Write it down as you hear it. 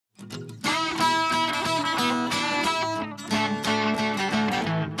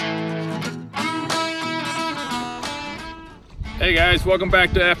Hey guys, welcome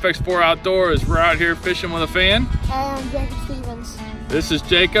back to Fx4 Outdoors. We're out here fishing with a fan. Hi, I'm Jacob Stevens. This is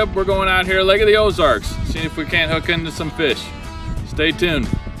Jacob. We're going out here Lake of the Ozarks, seeing if we can't hook into some fish. Stay tuned.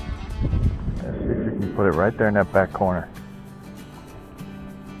 Let's see if you can put it right there in that back corner.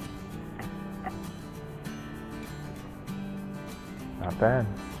 Not bad.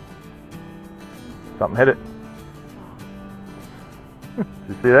 Something hit it. Did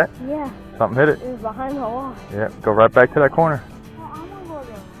you see that? Yeah. Something hit it. It was behind the wall. Yeah, go right back to that corner. Well, I'm gonna go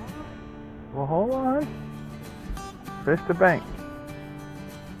there. Well, hold on. Fish the bank.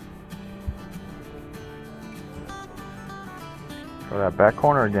 Go that back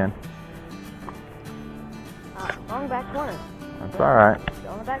corner again. Wrong back corner. That's alright. Go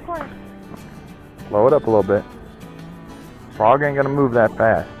on the back corner. Slow it up a little bit. Frog ain't gonna move that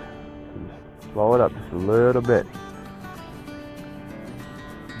fast. Just slow it up just a little bit.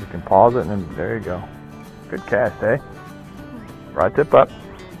 You can pause it and then there you go. Good cast, eh? Right tip up.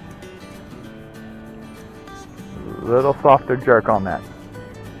 A little softer jerk on that.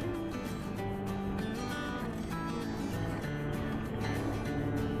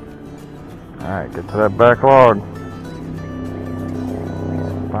 Alright, get to that back log.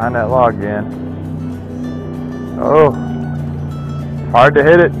 Find that log again. Oh, hard to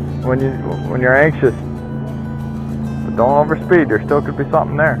hit it when you're anxious. But don't overspeed. There still could be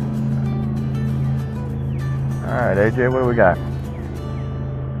something there. All right, AJ, what do we got?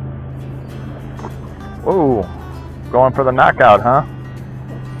 Whoa, going for the knockout, huh?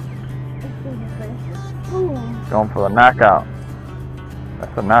 Going for the knockout.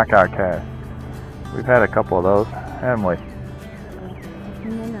 That's a knockout cast. We've had a couple of those, haven't we?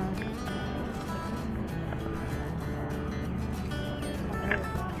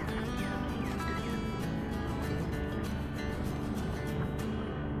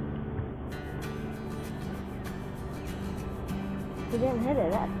 He didn't hit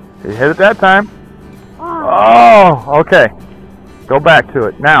it. He hit it that time. Oh, okay. Go back to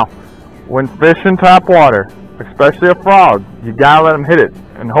it. Now, when fishing top water, especially a frog, you gotta let him hit it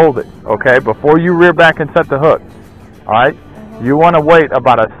and hold it, okay? Before you rear back and set the hook, all right? You want to wait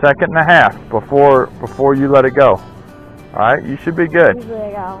about a second and a half before you let it go. All right, you should be good. Usually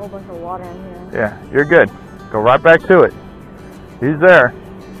I got a whole bunch of water in here. Yeah, you're good. Go right back to it. He's there.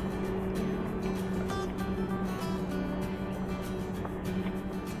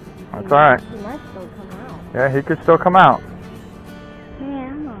 That's all right. He might still come out. Yeah, he could still come out. Yeah,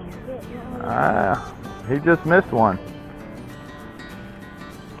 I'm gonna get He just missed one.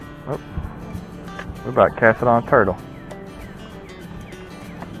 Oh, we're about to cast it on a turtle.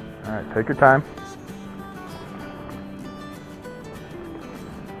 All right, take your time.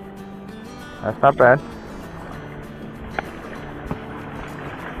 That's not bad.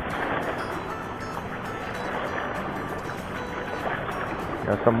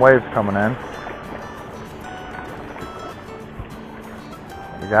 Got some waves coming in.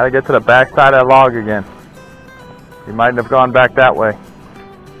 You gotta get to the back side of that log again. You mightn't have gone back that way.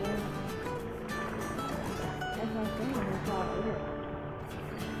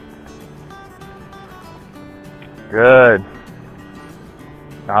 Good.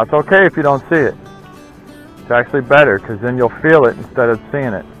 Now it's okay if you don't see it. It's actually better because then you'll feel it instead of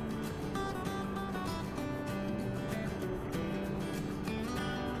seeing it.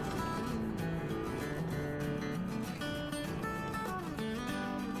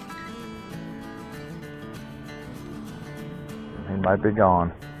 He might be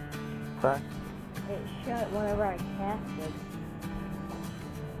gone. It shut whenever I casted.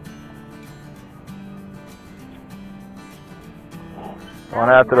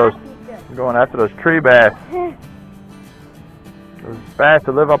 Going after those tree bass. Those bass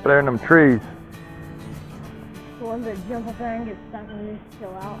that live up there in them trees. The ones that jump up there and get stuck and just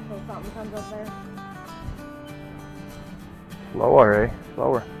chill out so something comes up there. Slower, eh?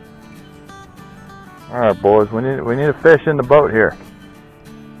 Slower. All right, boys. We need a fish in the boat here.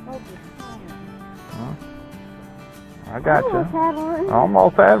 I got you.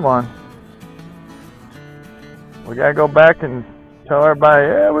 Almost had one. We gotta go back and tell everybody,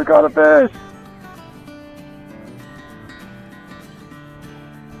 yeah, we caught a fish.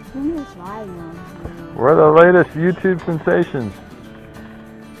 We're the latest YouTube sensations.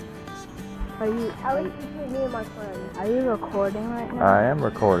 Are you? At least you see me and my friend. Are you recording right now? I am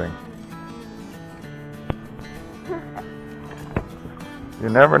recording. You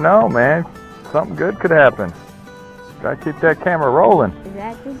never know, man. Something good could happen. Gotta keep that camera rolling.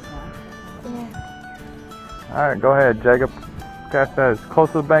 Exactly. Yeah. All right, go ahead, Jacob. Cast that as close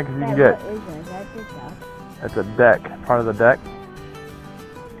to the bank as you can get. What is it? Is that your stuff? That's a deck, part of the deck.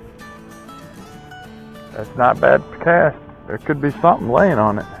 That's not bad cast. There could be something laying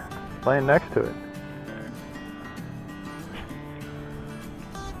on it, laying next to it.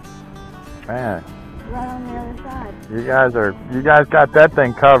 Man. Right on the other side. You guys got that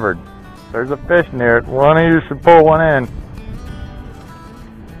thing covered. There's a fish near it. One of you should pull one in.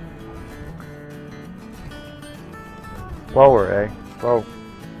 Slower, eh? Slow.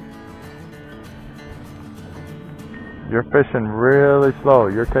 You're fishing really slow.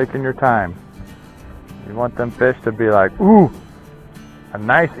 You're taking your time. You want them fish to be like, ooh, a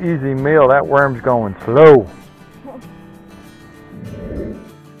nice easy meal. That worm's going slow.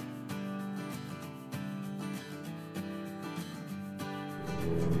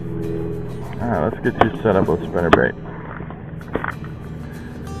 Alright, let's get you set up with spinnerbait.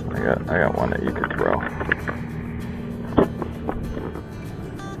 I got one that you could throw.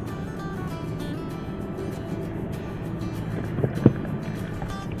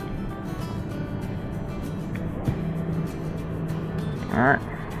 Alright.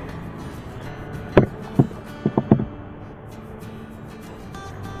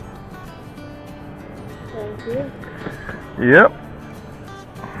 Thank you. Yep.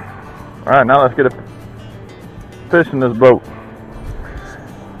 Alright, now let's get a fish in this boat.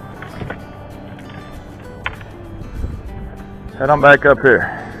 Head on back up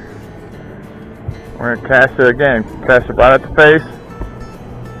here. We're going to cast it again. Cast it right at the face.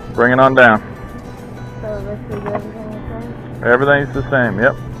 Bring it on down. So this is everything the same? Everything's the same,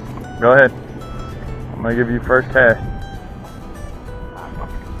 yep. Go ahead. I'm going to give you first cast.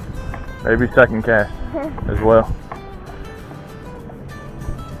 Maybe second cast as well.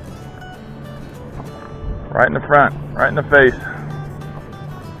 Right in the front, right in the face.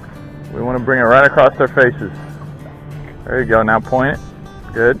 We want to bring it right across their faces. There you go, now point it.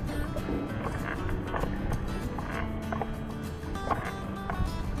 Good.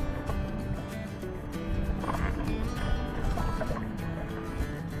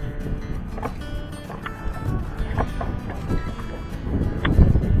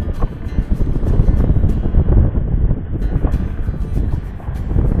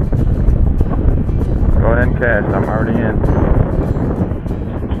 Cast. I'm already in.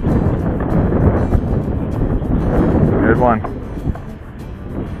 Good one.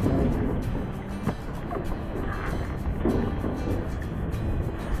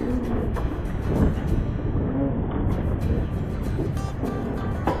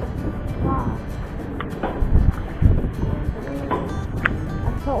 I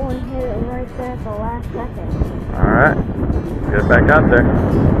thought one hit it right there at the last second. Alright. Get it back out there.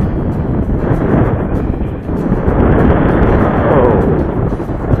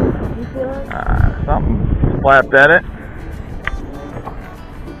 Something slapped at it.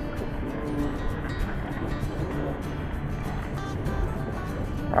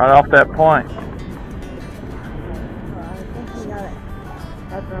 Right off that point. I think we got it.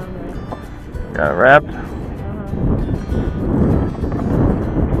 That's wrong there. Got it wrapped?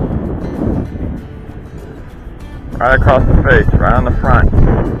 Right across the face, right on the front.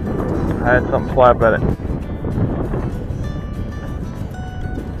 I had something slap at it.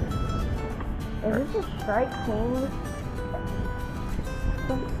 Is this a Strike King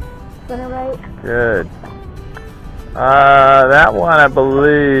spinnerbait? Good. That one I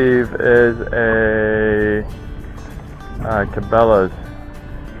believe is a Cabela's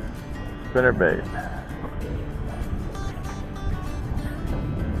spinnerbait.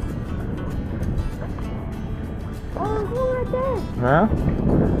 Oh, there's one right there. Well,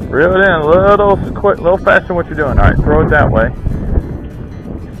 reel it in a little faster than what you're doing. All right, throw it that way.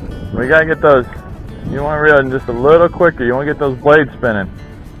 We gotta get those. You want to reel it in just a little quicker. You want to get those blades spinning.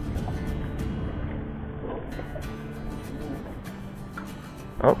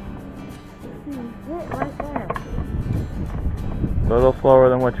 Oh. Right there. A little slower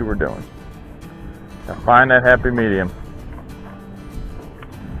than what you were doing. Now find that happy medium.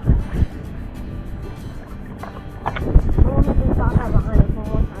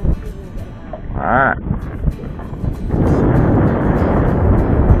 Alright.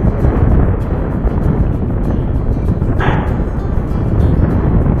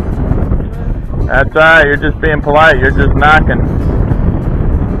 That's alright, you're just being polite, you're just knocking.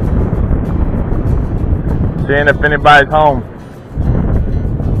 Seeing if anybody's home.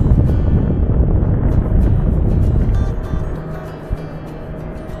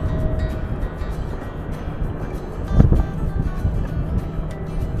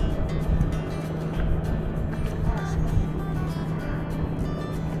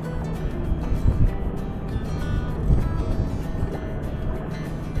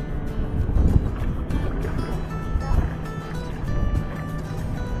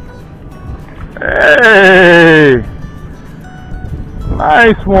 Hey!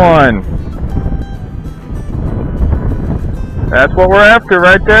 Nice one. That's what we're after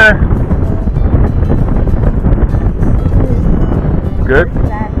right there. Good.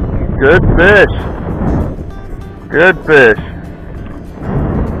 Good fish. Good fish.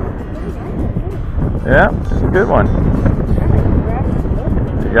 Yeah, it's a good one.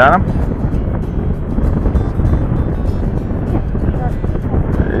 You got him?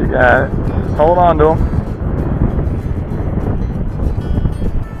 You got it. Hold on to him.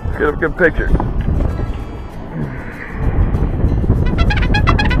 Get a good picture.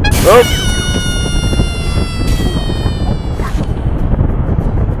 Oops.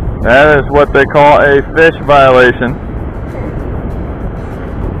 That is what they call a fish violation.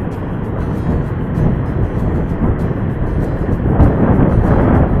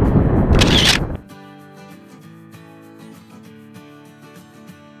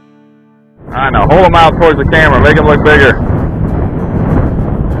 I know, hold him out towards the camera, make him look bigger.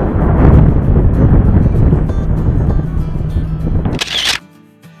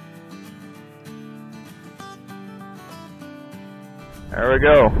 There we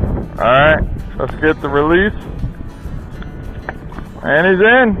go. Alright, let's get the release. And he's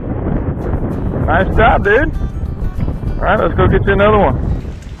in. Nice job, dude. Alright, let's go get you another one.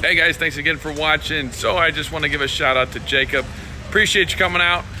 Hey guys, thanks again for watching. So I just want to give a shout out to Jacob. Appreciate you coming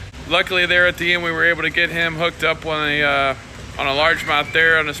out. Luckily there at the end we were able to get him hooked up on a largemouth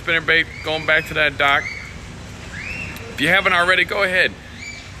there on a spinnerbait going back to that dock. If you haven't already, go ahead.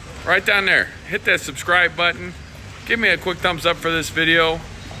 Right down there, hit that subscribe button. Give me a quick thumbs up for this video.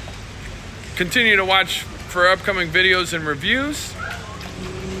 Continue to watch for upcoming videos and reviews.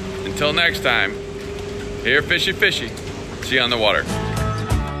 Until next time, here Fishy Fishy. See you on the water.